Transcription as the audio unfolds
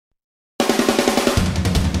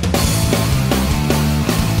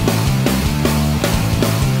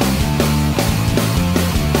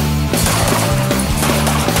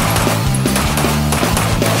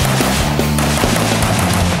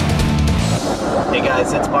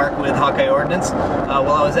guys, it's Mark with Hawkeye Ordnance.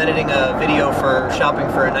 While I was editing a video for shopping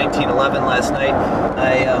for a 1911 last night,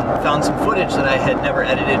 I found some footage that I had never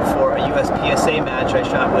edited for a USPSA match I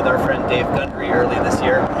shot with our friend Dave Gundry early this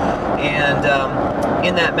year. And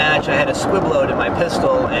in that match I had a squib load in my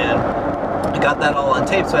pistol, and I got that all on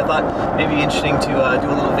tape, so I thought maybe it'd be interesting to do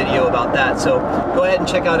a little video about that. So go ahead and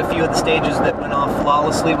check out a few of the stages that went off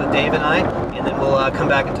flawlessly with Dave and I, and then we'll come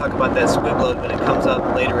back and talk about that squib load when it comes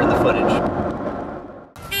up later in the footage.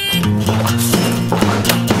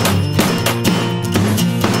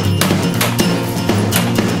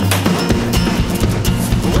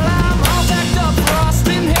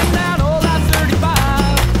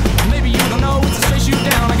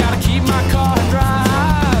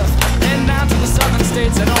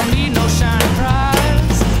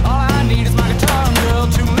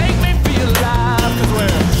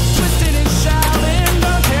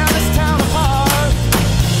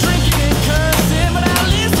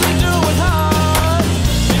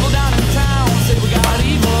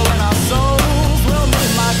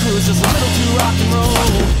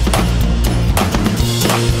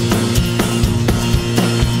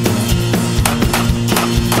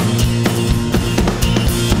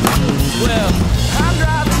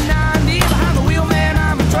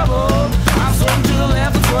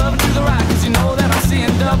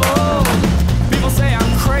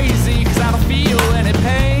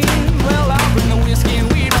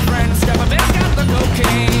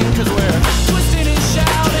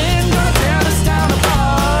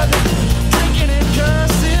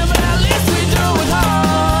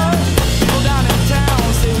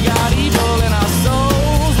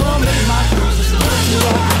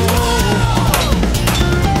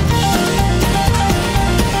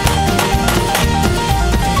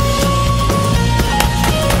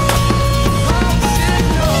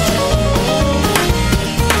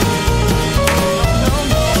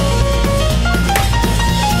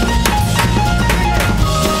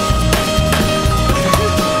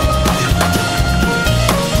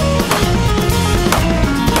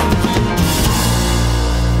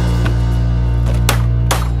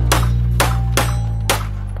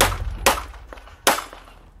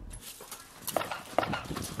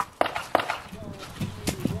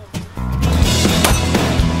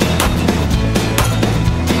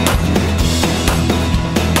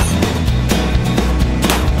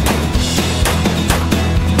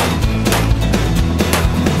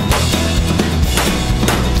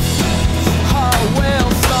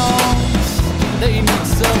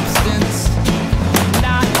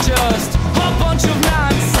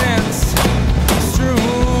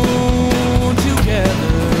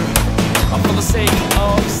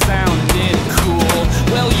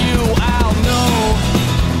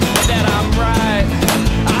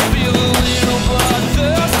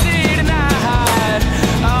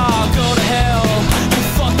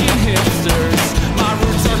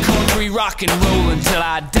 Rock and roll until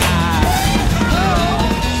I die.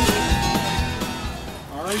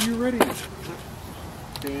 Are you ready?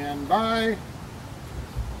 Stand by.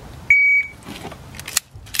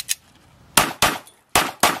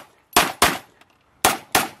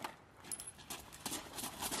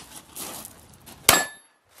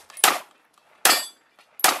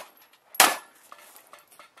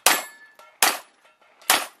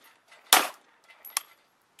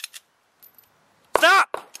 Stop.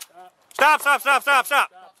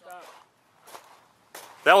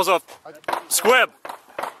 That was a squib.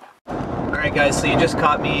 Alright guys, so you just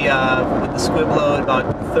caught me with the squib load about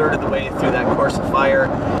a third of the way through that course of fire,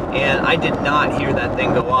 and I did not hear that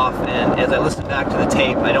thing go off, and as I listened back to the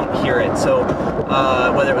tape, I don't hear it. So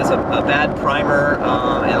whether it was a bad primer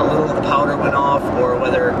and a little of the powder went off, or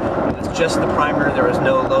whether it was just the primer, there was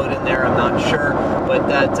no load in there, I'm not sure, but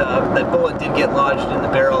that bullet did get lodged in the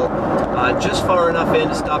barrel just far enough in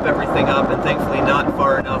to stop everything up, and thankfully not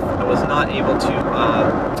far enough. I was not able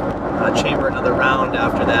to chamber another round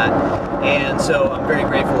after that, and so I'm very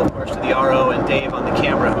grateful, of course, to the RO and Dave on the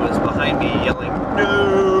camera, who is behind me yelling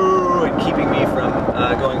 "No!" and keeping me from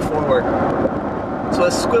going forward. So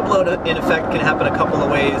a squib load, in effect, can happen a couple of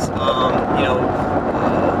ways.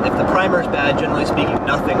 If the primer's bad, generally speaking,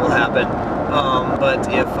 nothing will happen. But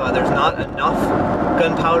if there's not enough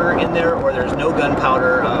gunpowder in there, or there's no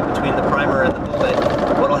gunpowder between the primer and the bullet,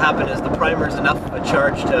 what'll happen is the primer's enough of a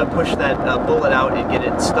charge to push that bullet out and get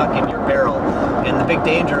it stuck in your barrel. And the big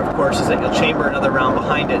danger, of course, is that you'll chamber another round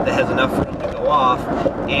behind it that has enough room to go off,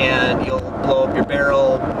 and you'll blow up your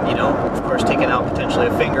barrel, of course taking out potentially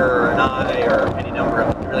a finger or an eye or any number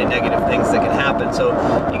of really negative things that can happen. So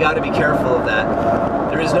you got to be careful of that.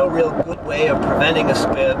 There is no real good way way of preventing a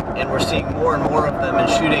squib, and we're seeing more and more of them in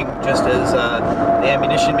shooting, just as the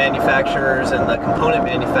ammunition manufacturers and the component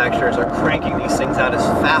manufacturers are cranking these things out as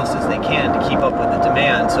fast as they can to keep up with the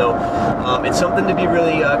demand. So it's something to be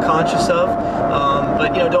really conscious of,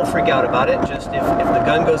 but don't freak out about it. Just if the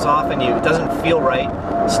gun goes off and it doesn't feel right,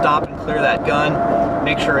 stop and clear that gun,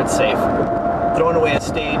 make sure it's safe. Throwing away a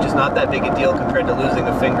stage is not that big a deal compared to losing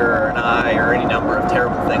a finger or an eye or any number of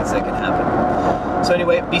terrible things that can happen. So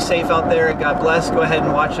anyway, be safe out there. God bless. Go ahead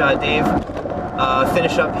and watch Dave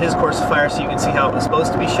finish up his course of fire so you can see how it was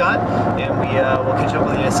supposed to be shot, and we'll catch up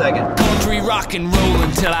with you in a second. Country rock and roll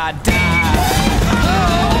until I die.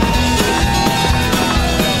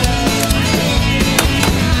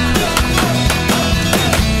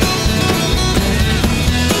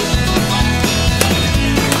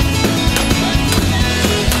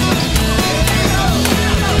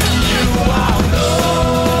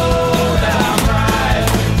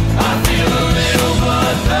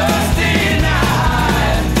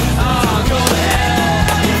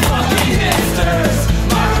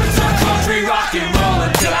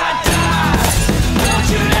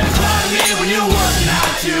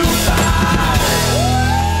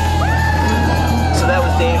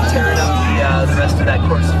 The rest of that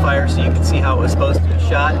course of fire so you can see how it was supposed to be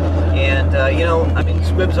shot. And I mean,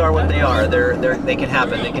 squibs are what they are. They can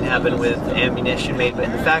happen. They can happen with ammunition made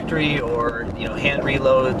in the factory, or hand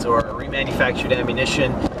reloads or remanufactured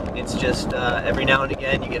ammunition. It's just every now and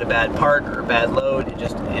again you get a bad part or a bad load.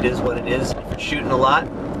 It is what it is. If you're shooting a lot,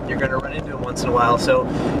 you're going to run into them once in a while. So,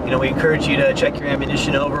 we encourage you to check your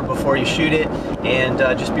ammunition over before you shoot it, and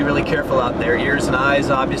just be really careful out there. Ears and eyes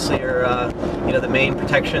obviously are, the main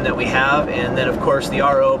protection that we have, and then of course the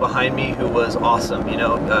RO behind me, who was awesome.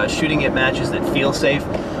 Shooting at matches that feel safe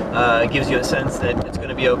gives you a sense that it's going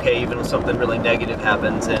to be okay even if something really negative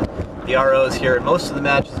happens. And the ROs here in most of the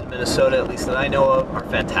matches in Minnesota, at least that I know of, are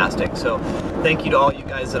fantastic. So thank you to all you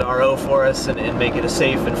guys that RO for us and make it a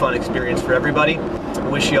safe and fun experience for everybody. I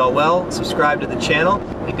wish you all well. Subscribe to the channel,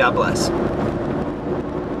 and God bless.